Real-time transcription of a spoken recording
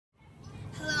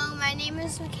name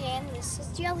is Mackay and this is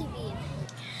Jelly Bean.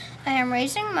 I am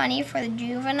raising money for the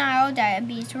Juvenile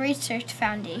Diabetes Research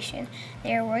Foundation.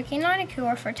 They are working on a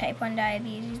cure for type 1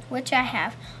 diabetes, which I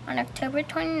have. On October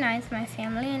 29th, my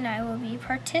family and I will be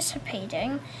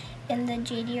participating in the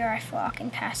JDRF walk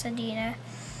in Pasadena.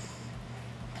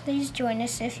 Please join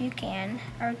us if you can.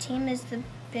 Our team is the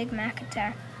Big Mac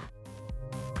Attack.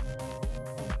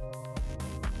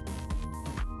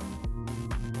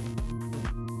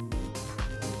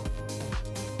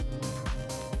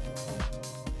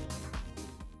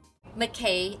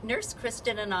 Mackay, Nurse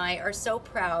Kristen and I are so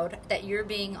proud that you're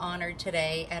being honored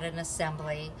today at an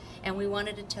assembly, and we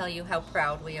wanted to tell you how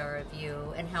proud we are of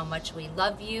you and how much we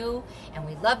love you, and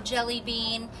we love Jelly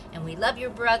Bean, and we love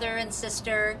your brother and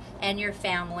sister and your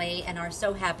family, and are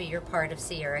so happy you're part of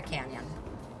Sierra Canyon.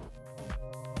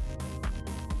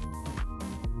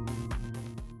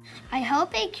 I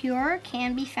hope a cure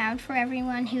can be found for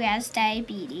everyone who has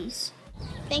diabetes.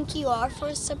 Thank you all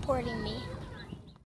for supporting me.